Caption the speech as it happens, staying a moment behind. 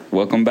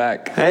welcome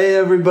back. Hey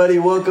everybody,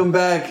 welcome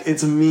back.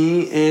 It's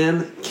me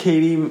and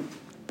Katie.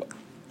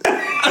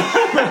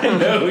 I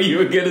know what you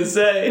were gonna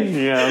say.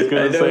 Yeah, I was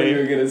gonna say what you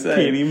were gonna say.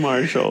 Katie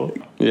Marshall.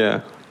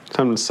 Yeah,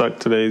 time to suck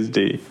today's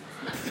D.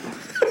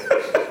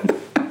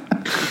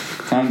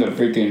 Time to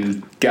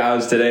freaking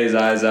gouge today's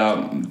eyes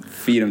out and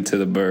feed them to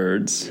the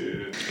birds.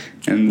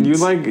 And You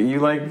like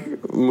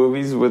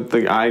movies with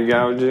the eye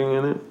gouging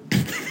in it?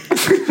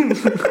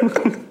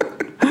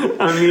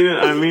 I mean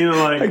it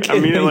like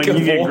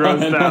you get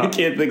grossed out. I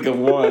can't think of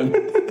one.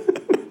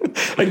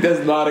 Like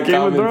that's not a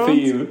common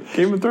theme.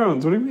 Game of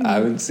Thrones. What do you mean? I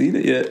haven't seen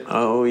it yet.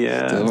 Oh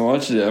yeah. I haven't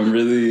watched it. I'm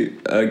really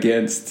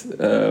against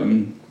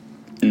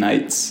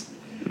nights.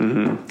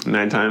 Mm-hmm.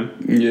 Nighttime.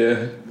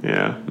 Yeah.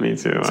 Yeah, me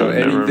too. So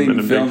I've never been anything a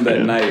big filmed at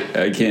fan. night,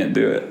 I can't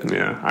do it.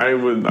 Yeah, I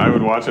would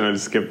watch it and I'd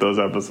skip those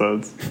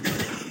episodes.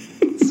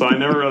 So I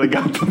never really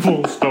got the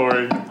full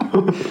story.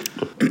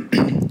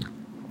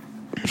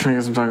 Trying to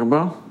get some Taco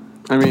Bell?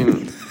 I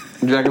mean,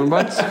 Jack in the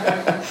Box?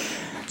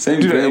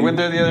 Same Dude, thing. I went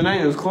there the other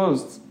night. It was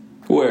closed.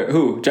 Where?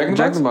 Who? Jack in the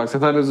Jack Box? in the Box. I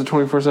thought it was a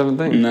 24/7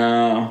 thing.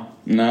 No.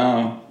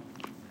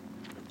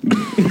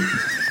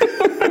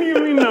 What do you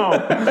mean no?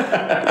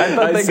 I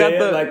thought they got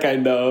the like I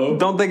know.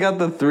 Don't they got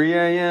the 3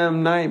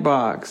 a.m. night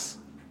box?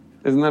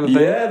 Isn't that a thing?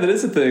 Yeah, that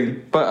is a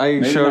thing. But I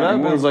Maybe showed not up.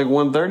 anymore. It was like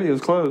 1:30. It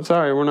was closed.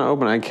 Sorry, we're not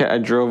open. I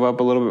drove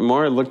up a little bit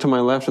more. I looked to my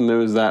left, and there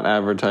was that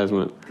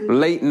advertisement.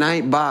 Late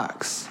night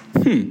box.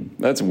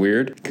 That's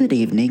weird. Good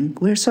evening.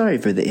 We're sorry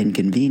for the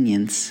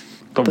inconvenience.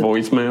 The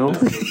voicemail.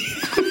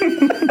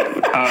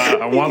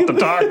 I want the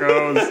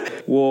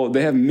tacos. Well,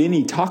 they have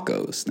mini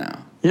tacos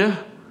now. Yeah.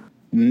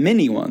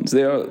 Mini ones.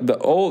 They are the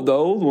old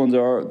ones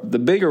are the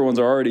bigger ones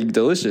are already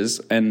delicious,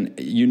 and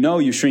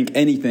you shrink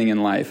anything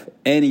in life.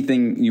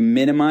 Anything you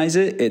minimize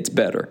it, it's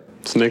better.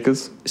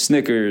 Snickers.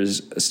 Snickers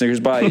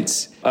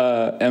bites,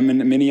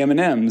 mini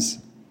M&Ms.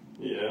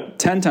 Yeah.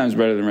 10 times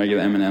better than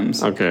regular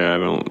M&Ms. Okay, I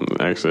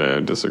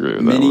disagree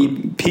with that Many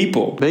one.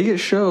 people. They get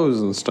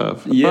shows and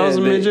stuff. If Yeah, I was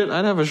a midget,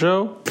 I'd have a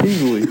show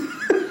easily.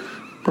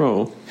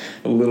 Bro,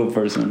 A little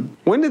person.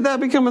 when did that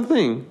become a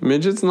thing?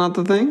 Midget's not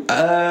the thing?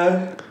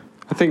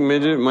 I think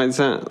midget might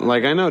sound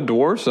like I know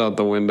dwarfs out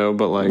the window,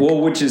 but like Well,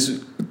 which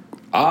is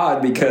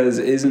odd because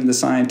isn't the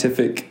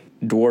scientific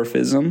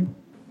dwarfism?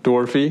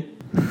 dwarfy.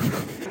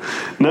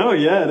 No,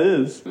 yeah, it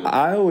is.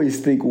 I always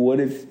think, what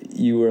if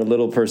you were a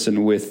little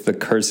person with the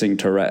cursing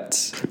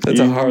Tourette's? That's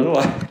a hard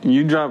line.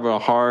 You drop a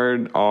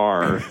hard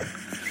R,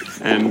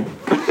 and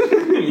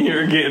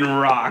you're getting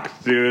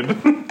rocked, dude.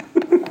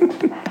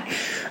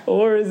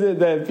 Or is it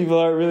that people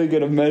aren't really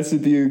going to mess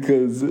with you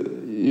because,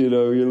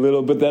 you're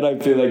little? But then I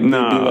feel like they'd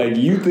be like,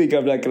 you think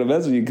I'm not going to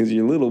mess with you because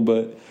you're little,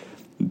 but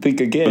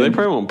think again. They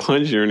probably won't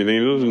punch you or anything.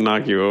 They'll just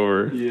knock you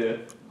over. Yeah.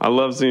 I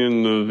love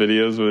seeing the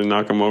videos where they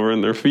knock them over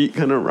and their feet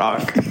kind of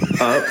rock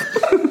up.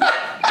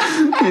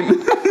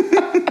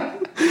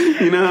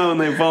 You know how when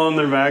they fall on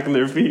their back and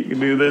their feet can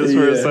do this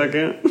for a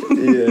second?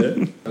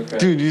 Yeah. Okay.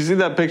 Dude, you see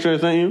that picture I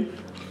sent you?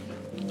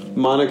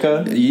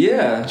 Monica?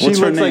 Yeah. She What's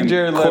her looks like name?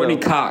 Jared Leto. Courtney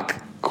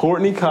Cock.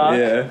 Courtney Cox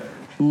Yeah.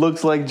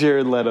 looks like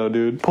Jared Leto,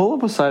 dude. Pull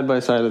up a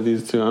side-by-side of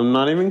these two. I'm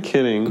not even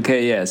kidding.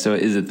 Okay, yeah, so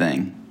it is a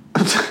thing.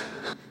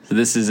 So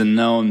this is a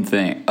known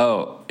thing.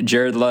 Oh,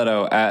 Jared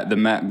Leto at the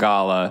Met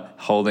Gala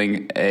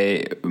holding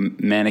a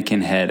mannequin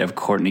head of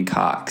Courtney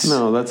Cox.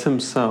 No, that's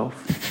himself.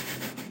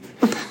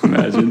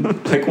 Imagine.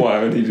 Like,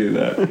 why would he do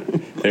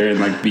that? They're in,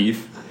 like,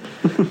 beef.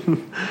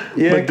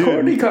 Yeah, But dude-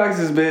 Courtney Cox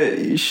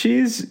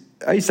is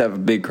I used to have a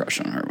big crush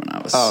on her when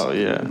I was... Oh,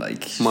 yeah.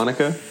 Like...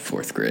 Monica?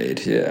 4th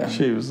grade, yeah.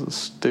 She was a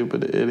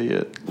stupid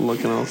idiot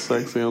looking all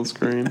sexy on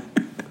screen.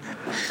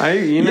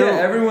 Yeah,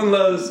 everyone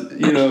loves,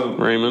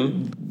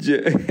 Raymond.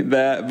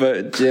 that,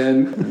 but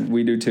Jen,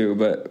 we do too.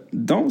 But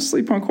don't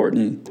sleep on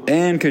Courtney.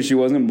 And because she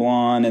wasn't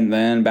blonde, and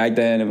then back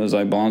then it was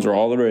like blondes were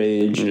all the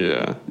rage.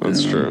 Yeah,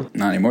 that's true.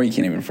 Not anymore. You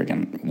can't even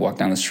freaking walk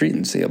down the street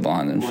and see a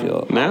blonde and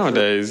feel.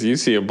 Nowadays, you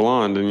see a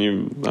blonde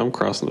and I'm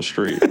crossing the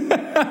street.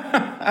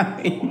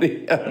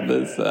 The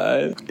other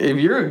side. If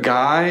you're a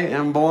guy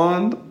and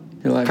blonde,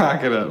 You're like,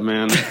 cock it up,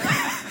 man.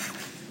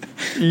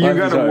 You Life is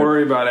gotta hard.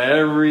 worry about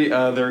every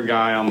other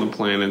guy on the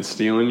planet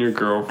stealing your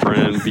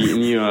girlfriend,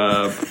 beating you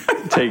up,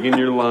 taking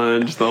your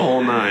lunch, the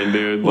whole nine,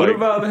 dude. what Like,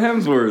 about the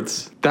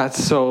Hemsworths?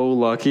 that's so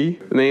lucky.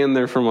 And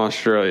they're from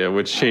Australia,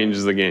 which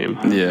changes the game.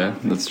 Yeah,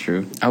 that's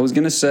true. I was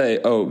gonna say,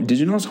 did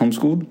you know I was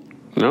homeschooled?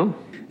 No?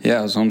 Yeah,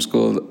 I was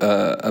homeschooled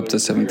up to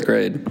 7th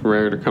grade.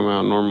 Rare to come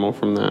out normal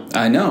from that.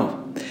 I know.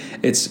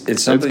 It's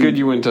something. It's good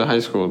you went to high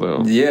school,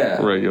 though.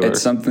 Yeah, Regular.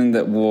 It's something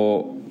that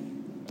will.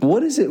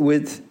 What is it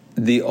with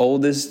the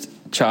oldest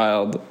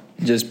child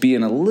just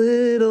being a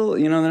little?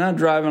 They're not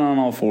driving on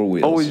all four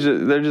wheels.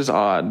 They're just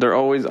odd. They're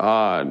always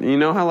odd. You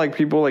know how like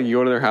people like you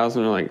go to their house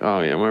and they're like,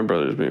 oh yeah, my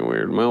brother's being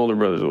weird. My older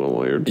brother's a little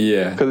weird.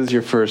 Yeah. Because it's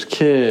your first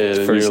kid.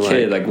 and First you're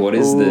kid, like, what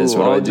is this?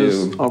 What do I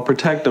do? I'll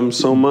protect them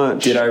so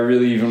much. Did I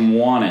really even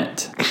want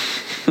it?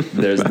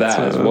 There's that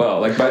as well.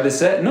 Like by the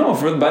second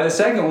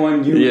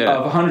one, you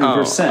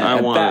 100%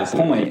 at that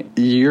point.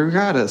 You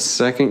got a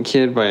second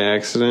kid by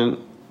accident.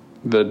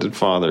 The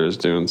father is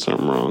doing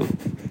something wrong.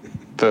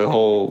 the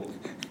whole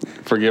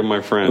forgive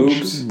my French,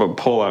 Oops. but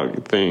pull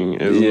out thing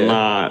is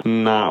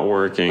not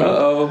working.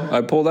 Uh-oh.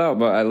 I pulled out,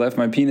 but I left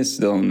my penis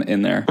still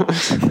in there.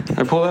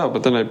 I pulled out,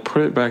 but then I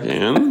put it back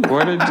in.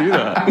 Why did I do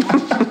that?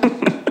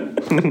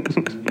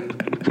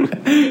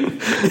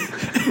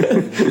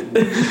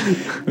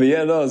 But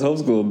yeah, no, I was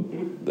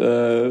homeschooled.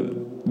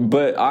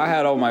 But I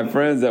had all my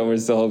friends that were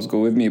still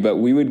homeschooled with me, but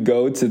we would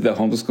go to the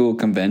homeschool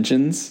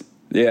conventions.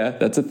 Yeah,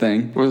 that's a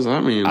thing. What does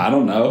that mean? I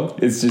don't know.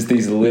 It's just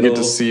these You little... get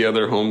to see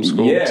other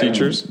homeschool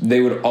teachers?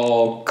 They would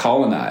all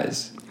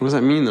colonize. What does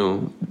that mean,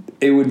 though?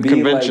 It would be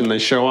Convention, like... they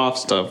show off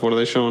stuff. What are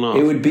they showing off?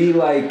 It would be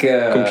like...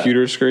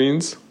 Computer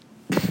screens?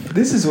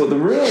 This is what the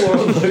real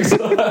world looks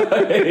like.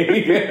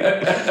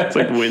 It's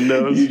like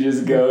Windows. You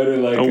just go to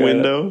like a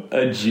window,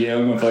 a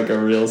gym of like a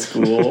real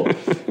school,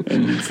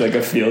 and it's like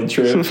a field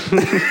trip.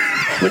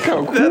 Look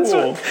how cool. That's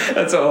what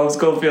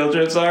homeschool field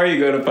trips are. You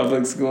go to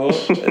public school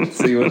and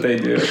see what they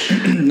do.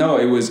 No,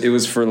 it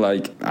was for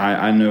like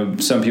I know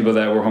some people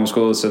that were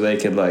homeschooled so they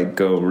could like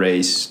go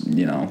race,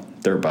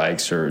 dirt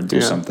bikes or do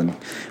something.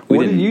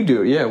 What did you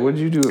do? Yeah, what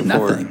did you do it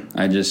nothing. for?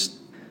 I just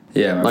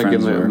my like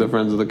friends in the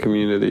friends of the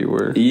community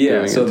were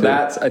so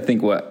that's I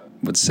think what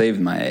saved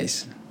my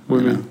ace.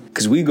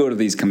 Because we go to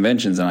these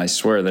conventions and I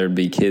swear there'd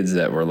be kids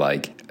that were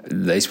like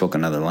they spoke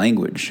another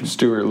language.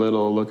 Stuart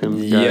Little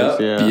looking guys.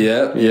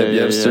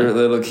 Yep. Stuart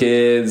Little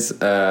kids,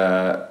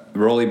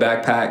 Rolly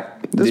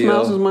backpack. This deal.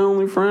 mouse is my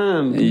only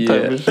friend.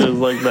 Type of shit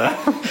like that.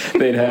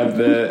 They'd have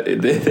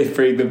they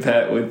bring the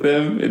pet with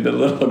them in the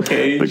little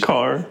cage. The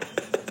car.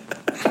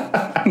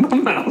 The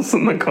mouse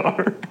in the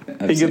car.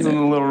 He gets in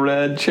the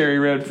little cherry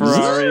red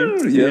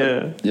Ferrari.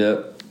 Yep.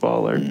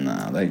 Baller.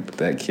 No,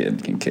 that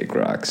kid can kick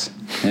rocks.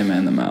 Him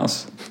and the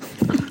mouse.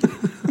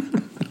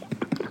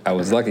 I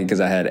was lucky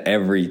because I had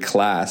every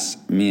class.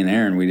 Me and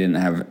Aaron, we didn't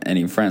have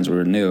any friends. We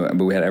were new,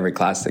 but we had every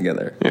class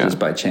together just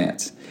by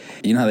chance.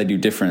 You know how they do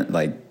different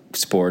like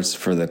sports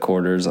for the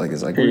quarters? Like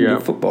it's like we do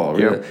football.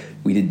 Yep.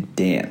 We did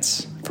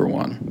dance for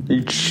one.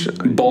 You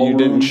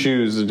didn't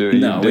choose to do it.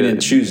 No, we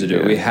didn't choose to do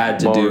it. We had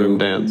to Ballroom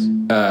do dance.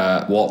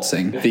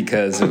 Waltzing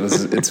because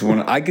it's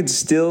one. I could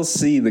still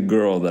see the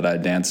girl that I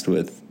danced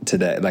with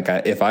today. Like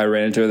if I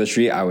ran into her in the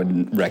street, I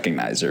would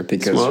recognize her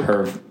because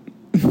her.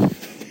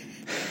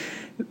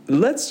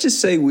 Let's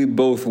just say we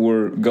both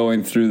were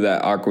going through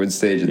that awkward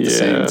stage at the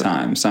same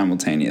time,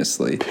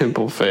 simultaneously.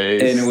 Pimple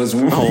face. And it was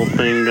the whole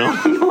thing going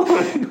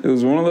on. It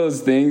was one of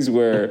those things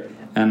where,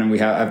 and we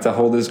have to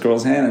hold this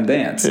girl's hand and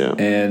dance. Yeah.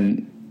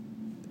 And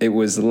it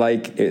was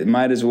like, it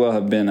might as well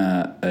have been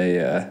a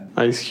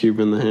ice cube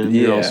in the hand.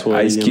 You're all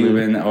sweaty ice cube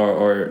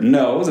or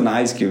no, it wasn't an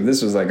ice cube.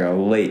 This was like a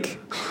lake.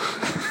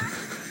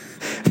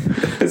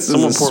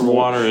 Someone poured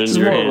water in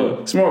your hand.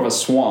 It's more of a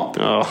swamp.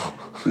 Oh.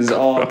 There's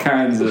all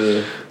kinds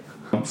of...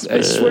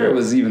 I swear it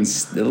was even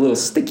a little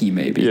sticky,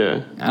 maybe.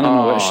 Yeah. I don't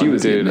know what she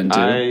was getting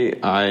into.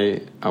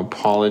 I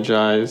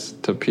apologize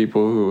to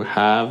people who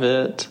have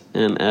it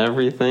and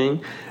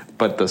everything,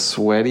 but the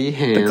sweaty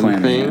hand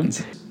thing...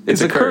 Hands. It's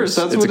a curse.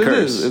 That's what it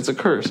is. It's a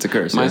curse. It's a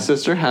curse, My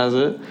sister has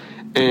it,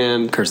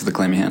 and... Curse of the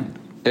clammy hand.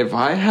 If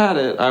I had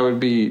it, I would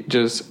be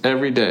just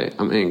every day.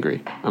 I'm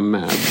angry. I'm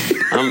mad.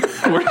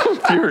 We're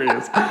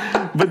furious.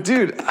 But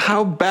dude,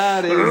 how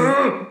bad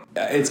is...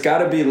 It's got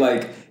to be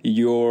like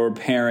your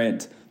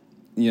parent...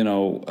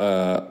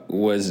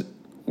 was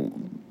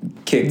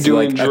kicked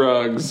doing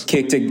drugs,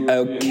 kicked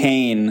a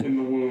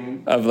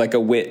cane of like a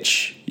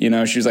witch. She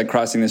was like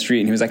crossing the street,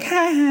 and he was like, ha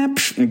ha,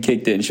 psh, and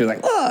kicked it, and she was like,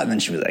 oh, and then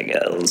she was like,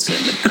 oh,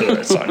 send the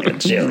curse on your children.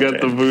 She's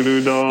got the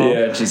voodoo doll.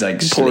 Yeah, and she's like,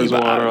 pours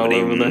water all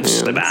over the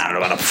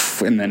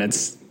hands. And then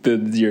it's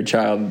your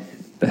child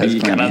that has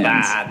clammy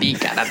hands.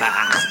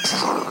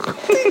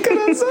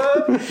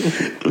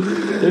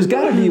 There's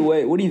got to be a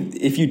way.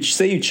 If you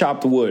say you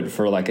chopped wood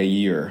for like a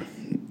year,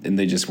 and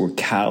they just were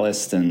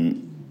calloused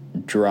and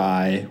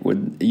dry.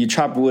 You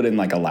chop wood in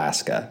like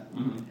Alaska,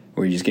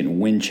 where you're just getting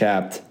wind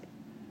chapped.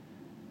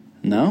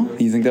 No,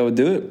 you think that would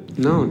do it?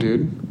 No,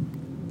 dude.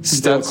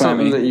 Still That's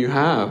clammy. something that you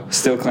have.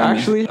 Still clammy.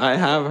 Actually, I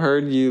have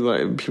heard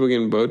people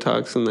getting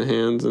Botox in the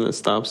hands and it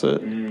stops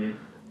it.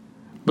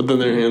 But then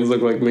their hands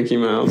look like Mickey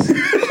Mouse.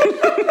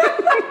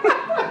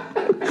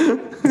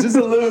 It's just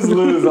a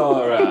lose-lose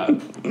all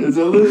around. It's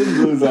a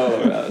lose-lose all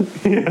around.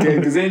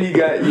 Because then you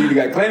got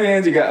clammy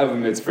hands, you got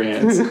oven mitts for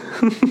hands.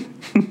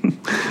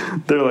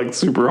 They're like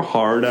super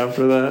hard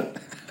after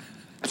that.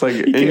 It's like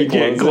you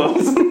can't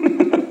close.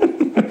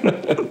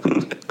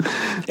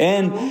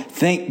 And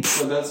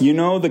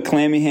the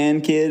clammy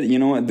hand kid. You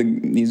know what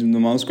he's the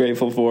most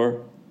grateful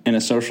for in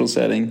a social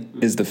setting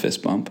is the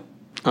fist bump.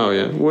 Oh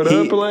yeah, what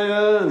up,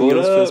 Leia? What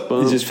up? Fist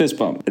bump. It's just fist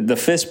bump. The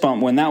fist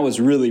bump when that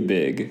was really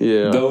big.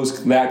 Yeah,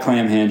 that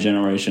clam hand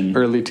generation,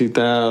 early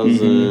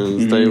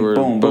 2000s, they were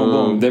boom,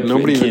 boom, boom.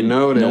 Nobody even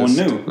noticed. No one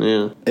knew.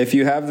 Yeah. If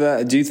you have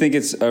that, do you think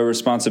it's a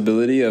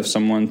responsibility of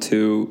someone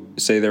to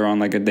say they're on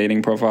like a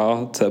dating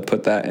profile to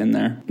put that in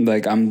there?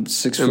 Like I'm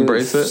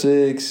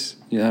 6'6".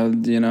 Yeah,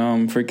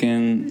 I'm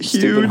freaking huge.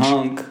 Stupid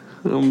hunk.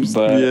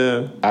 But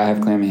I have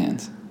clammy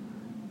hands.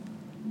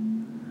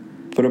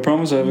 But I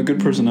promise I have a good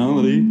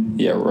personality.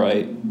 Yeah,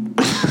 right.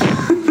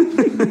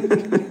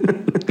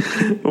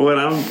 What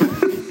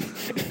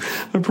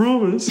I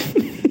promise.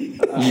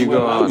 You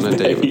go out on a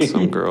date with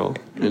some girl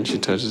and she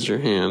touches your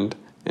hand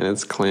and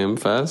it's clam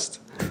fest.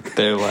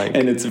 They're like,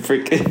 and it's a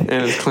freaking,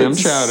 and it's clam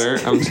chowder.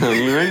 I'm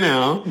telling you right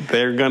now,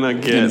 they're gonna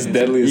get. It's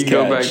deadly as you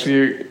go back catch. to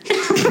your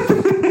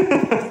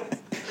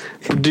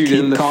dude. Keep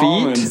in the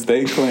calm and feet.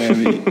 stay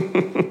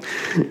clammy.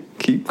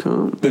 Keep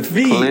calm. The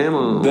feet. Clam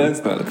 'em.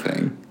 That's not a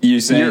thing. You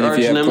saying Your if arch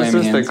you have clammy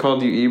nemesis that hands?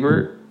 called you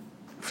Ebert?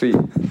 Feet.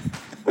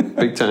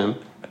 Big time.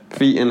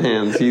 Feet and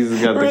hands. He's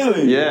got the.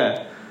 Really?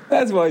 Yeah.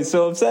 That's why he's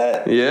so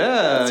upset. Yeah.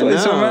 That's why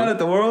he's so mad at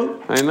the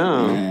world. I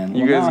know. Man,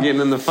 you well, guys now-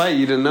 getting in the fight.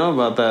 You didn't know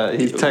about that.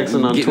 He's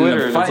texting on Getting in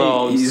Twitter a and fight, it's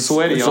all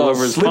sweaty it's all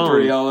over his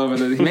slippery phone. all over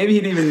the. Maybe he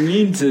didn't even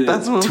mean to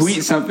That's what I'm tweet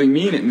saying. something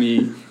mean at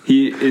me.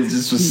 He is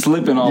just was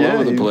slipping all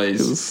over the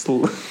place,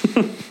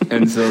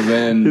 and so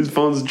then his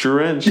phone's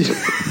drenched.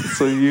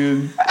 So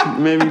you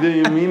maybe didn't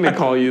even mean to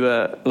call you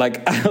that.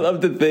 like I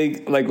love to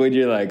think like when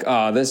you're like,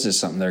 oh, this is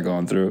something they're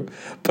going through,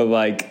 but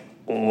like.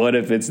 What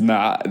if it's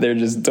not? They're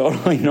just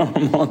totally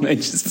normal and they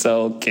just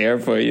so care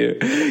for you.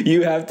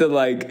 You have to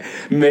like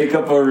make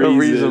up a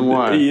reason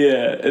why.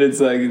 Yeah, and it's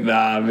like,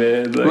 nah,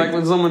 man. Like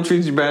when someone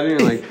treats you bad and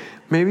you're like,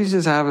 maybe he's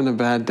just having a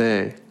bad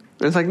day.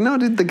 It's like, no,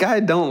 dude, the guy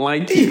don't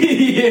like you.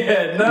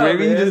 yeah, no,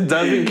 Maybe man. he just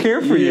doesn't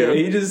care for you.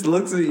 He just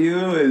looks at you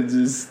and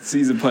just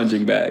sees a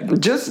punching bag.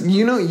 Just,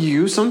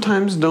 you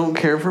sometimes don't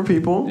care for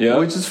people, Yeah.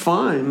 which is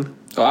fine.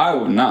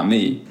 Oh, not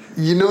me.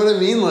 You know what I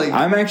mean? Like,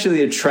 I'm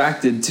actually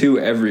attracted to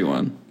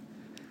everyone.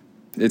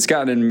 It's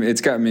gotten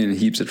me in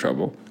heaps of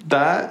trouble.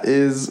 that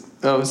is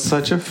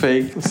such a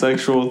fake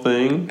sexual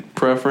thing,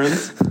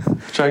 preference.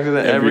 Attracted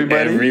to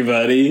everybody.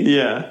 Everybody.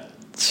 Yeah.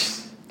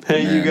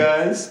 Hey, Man. you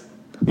guys.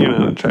 You're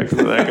not attracted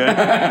to that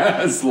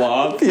guy.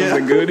 Sloth from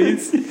the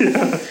Goonies.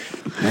 Yeah.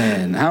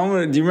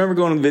 Man, do you remember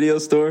going to the video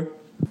store?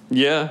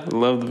 Yeah,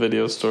 love the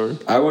video store.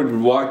 I would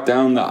walk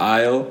down the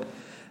aisle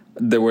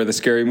where the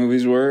scary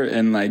movies were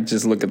and like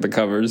just look at the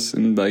covers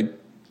and like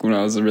when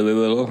I was really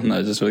little and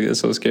I just would get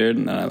so scared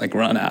and then I like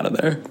run out of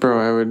there.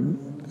 Bro,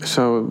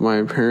 so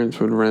my parents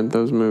would rent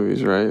those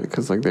movies, right?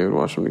 Because like they would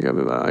watch them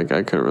together. Like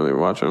I couldn't really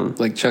watch them.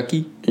 Like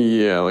Chucky?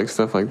 Yeah, like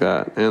stuff like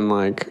that. And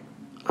like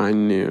I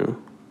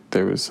knew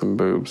there was some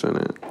boobs in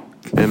it.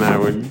 And I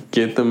would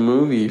get the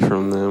movie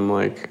from them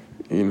like,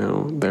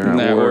 they're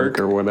at work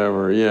or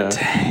whatever. Yeah.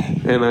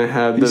 Dang. And I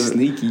had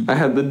Sneaky. I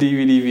had the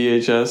DVD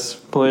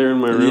VHS player in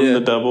my room, Yeah. the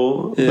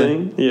double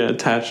thing. Yeah,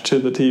 attached to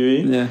the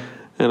TV. Yeah.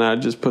 And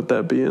I'd just put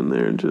that B in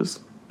there and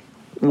just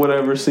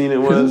whatever scene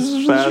it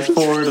was, fast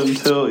forward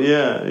until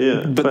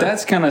But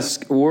that's kind of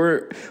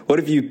what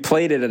if you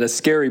played it at a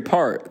scary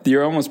part?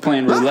 You're almost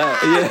playing roulette.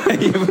 Yeah,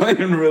 you're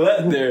playing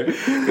roulette there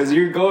because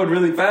you're going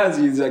really fast.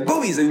 You're like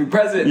boobies and you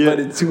press it, but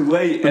it's too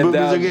late. the and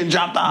boobies are getting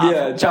chopped off.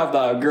 Yeah, chopped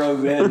off.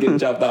 Girl's head getting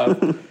chopped off.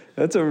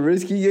 That's a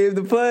risky game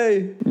to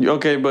play.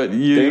 Okay, but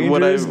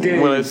what I Dangerous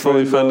game,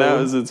 slowly found friendo.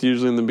 out is it's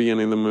usually in the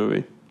beginning of the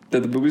movie.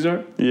 That the boobies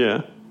are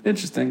Yeah,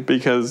 interesting.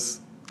 because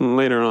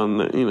later on,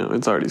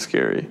 it's already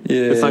scary.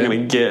 Yeah, it's not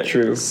gonna get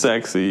true.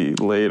 sexy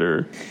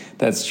later.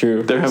 That's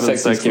true. They're having Sex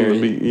is sex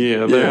in the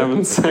scary. they're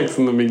having sex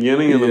in the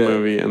beginning of the Yeah.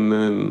 movie, and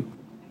then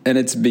And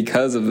it's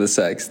because of the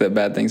sex that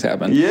bad things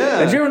happen.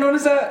 Yeah. Did you ever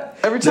notice that?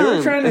 every They were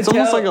time trying to it's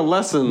almost tell- like a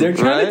lesson. They're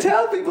trying right? to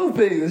tell people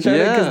things. They're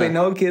Yeah. because they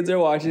know kids are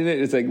watching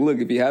it. It's like, look,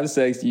 if you have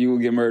sex, you will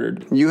get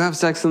murdered. You have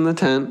sex in the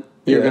tent,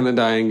 you're Yeah. gonna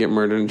die and get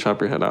murdered and chop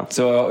your head off.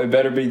 So it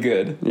better be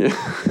good. Yeah.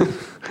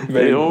 They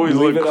Better always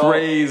leave look it all-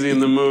 crazy in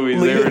the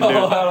movies. They Leave were it all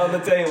doing, out on the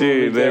table.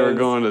 dude, they were because-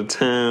 going to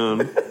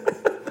town.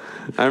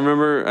 I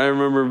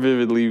remember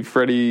vividly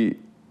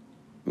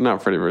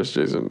not Freddy versus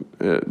Jason,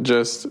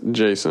 just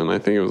Jason. I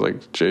think it was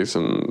like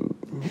Jason.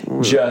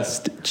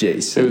 Just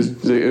Jason. It was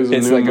a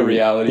It's new like a movie.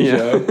 reality Yeah.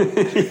 show.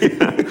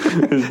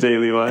 His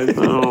daily life.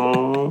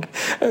 Oh,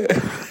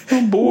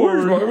 I'm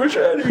bored. my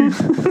machete? I'm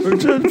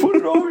trying to put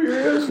it over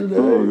your ass today.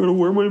 Oh, I'm gonna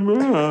wear my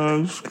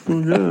mask.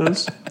 I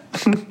guess.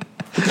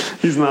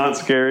 He's not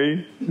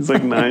scary. He's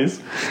like nice,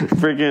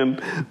 freaking.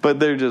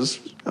 But they're just,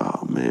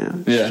 oh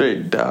man, Yeah.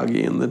 straight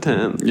doggy in the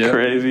tent, Yep.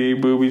 crazy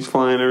boobies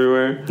flying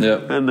everywhere.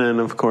 Yep. And then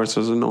of course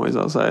there's a noise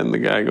outside, and the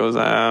guy goes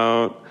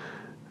out.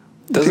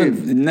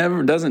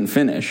 Doesn't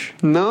finish.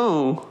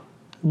 No,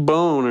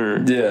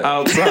 boner. Yeah.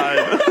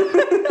 Outside.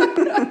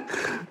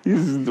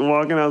 He's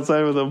walking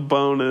outside with a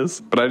bonus.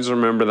 But I just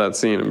remember that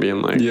scene and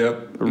being like,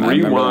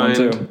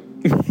 rewind,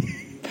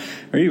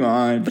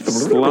 Rewind.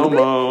 slow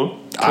mo.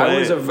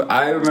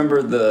 I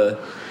remember the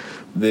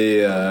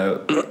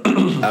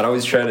I'd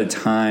always try to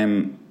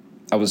time.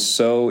 I was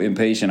so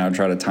impatient. I would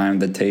try to time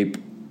the tape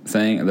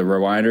thing, the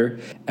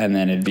rewinder, and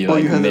then it'd be Oh,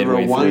 like you had the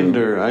midway rewinder.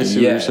 through. I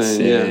see Yes, what you're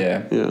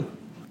saying. Yeah.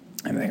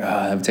 I'm like,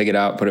 I have to take it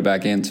out, put it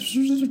back in,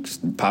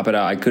 just pop it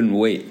out. I couldn't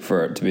wait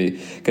for it to be,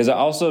 because I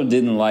also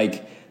didn't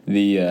like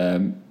the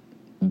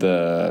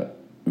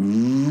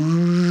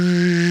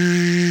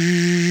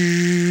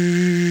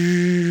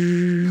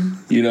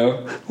You know?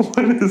 What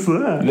is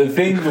that? The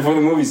thing before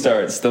the movie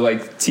starts, the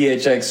like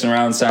THX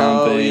surround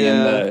sound thing,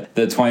 and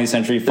the 20th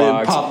Century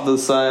Fox. Pop the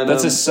side.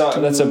 That's a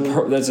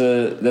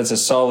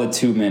solid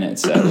 2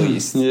 minutes at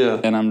least. Yeah.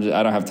 And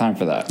I don't have time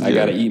for that. I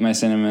got to eat my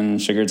cinnamon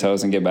sugar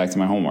toast and get back to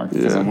my homework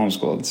because I'm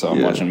homeschooled, so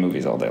I'm watching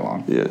movies all day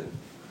long. Yeah.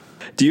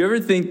 Do you ever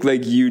think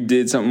like you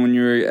did something when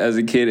you were as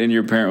a kid and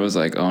your parent was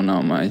like, "Oh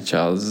no, my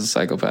child is a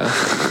psychopath"?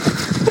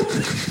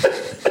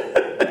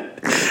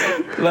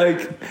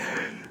 Like,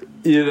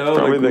 you know,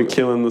 probably like, the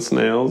killing the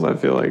snails. I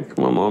feel like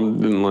my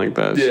mom didn't like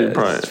that. Yeah, She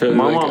probably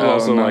my like, mom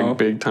also no. like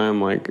big time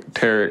like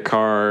tarot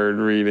card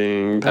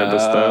reading type of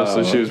stuff.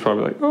 So she was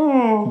probably like,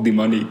 oh,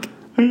 demonic.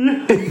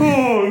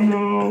 oh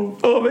no,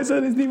 Oh, my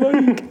son is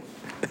demonic.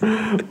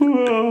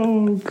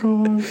 oh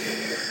god.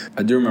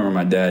 I do remember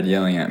my dad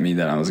yelling at me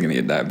that I was going to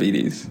get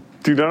diabetes.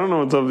 Dude, I don't know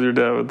what's up with your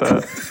dad with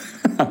that.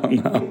 I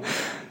don't know.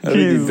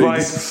 He's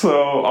like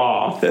so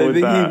off. I with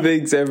think that. he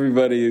thinks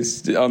everybody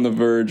is on the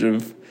verge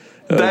of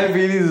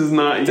Diabetes is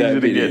not easy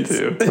diabetes.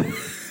 to get to.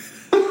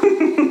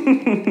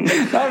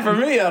 Not for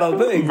me, I don't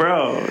think.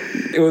 Bro.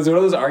 It was one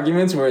of those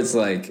arguments where it's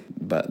like,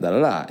 but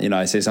da-da-da. You know,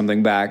 I say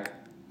something back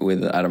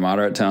at a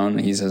moderate tone.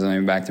 He says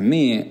something back to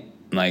me,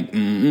 like,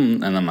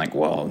 and I'm like,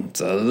 well, and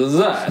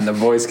the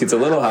voice gets a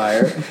little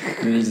higher.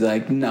 And he's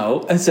like,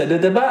 no, I said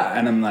da-da-da.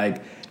 And I'm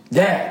like,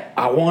 Dad,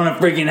 I want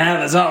to freaking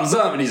have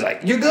something. And he's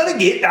like, you're going to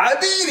get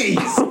diabetes.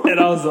 And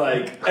I was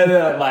like, and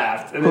then I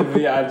laughed. And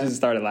then I just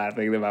started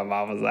laughing. And then my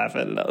mom was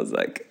laughing. And I was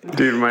like,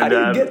 dude, I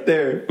didn't get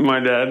there.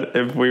 My dad,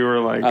 if we were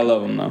like, I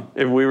love him though.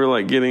 If we were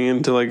like getting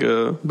into like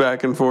a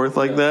back and forth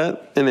like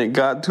that, and it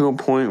got to a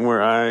point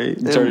where I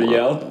started to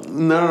yell?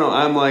 No,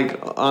 I'm like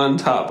on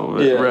top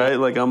of it, Yeah. right?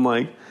 Like I'm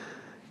like,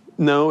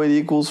 no, it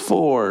equals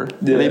 4.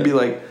 Yeah. And he'd be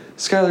like,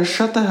 Skylar,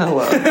 shut the hell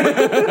up.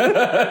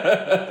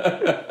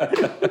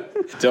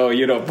 Joe,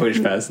 you don't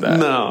push past that.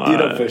 No, you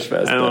don't push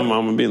past that. And my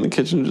mom would be in the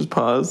kitchen, just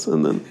pause,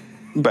 and then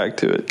back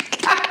to it.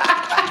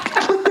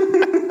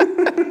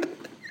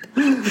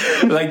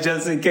 Like,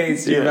 just in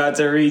case you're about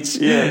to reach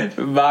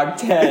Mach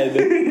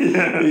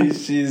 10.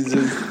 She's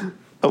just...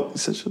 Oh, you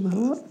said shut the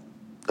hell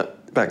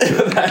up? Back to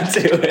it. Back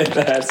to it.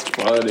 That's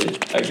funny.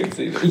 I can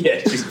see that. Yeah,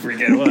 she's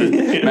freaking what?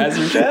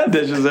 Master Chef?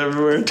 Dishes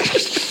everywhere.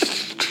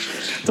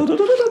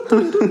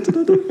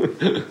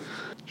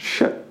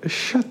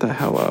 Shut the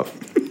hell up.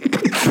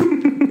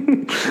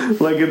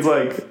 Like, it's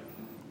like,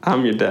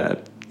 I'm your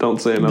dad. Don't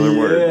say another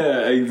word.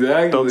 Yeah,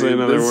 exactly. Don't say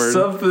another There's word.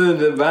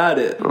 something about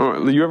it.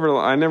 Oh,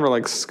 I never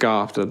like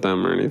scoffed at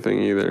them or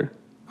anything either.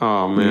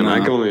 Oh man, I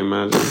can only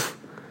imagine.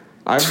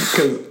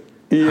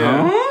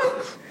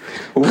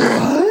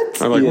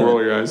 What? I like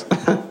roll your eyes.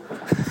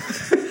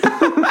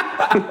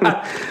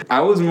 I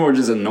was more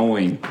just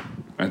annoying,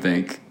 I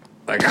think.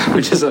 Like, I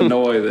would just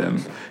annoy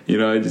them. You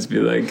know, I'd just be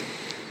like,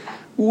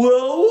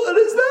 well, what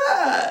is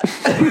that?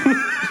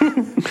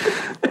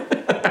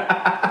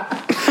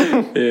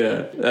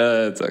 Yeah,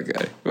 it's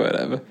okay.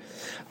 Whatever.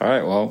 All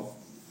right, well,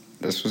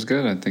 this was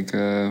good. I think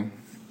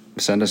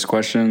send us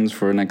questions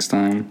for next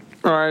time.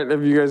 All right,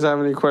 if you guys have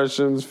any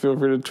questions, feel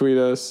free to tweet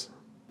us.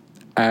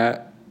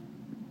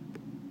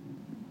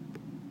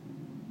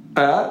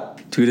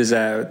 Tweet us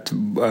at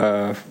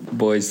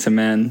Boys to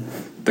Men,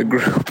 the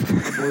group.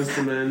 Boys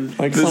to Men.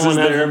 Like This is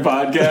their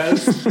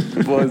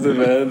podcast. Boys to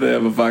Men. They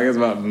have a podcast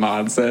about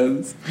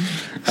nonsense.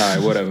 All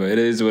right, whatever. It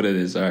is what it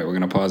is. All right, we're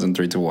going to pause in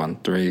 3, 2, 1.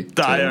 3,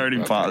 2, I already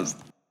okay. paused.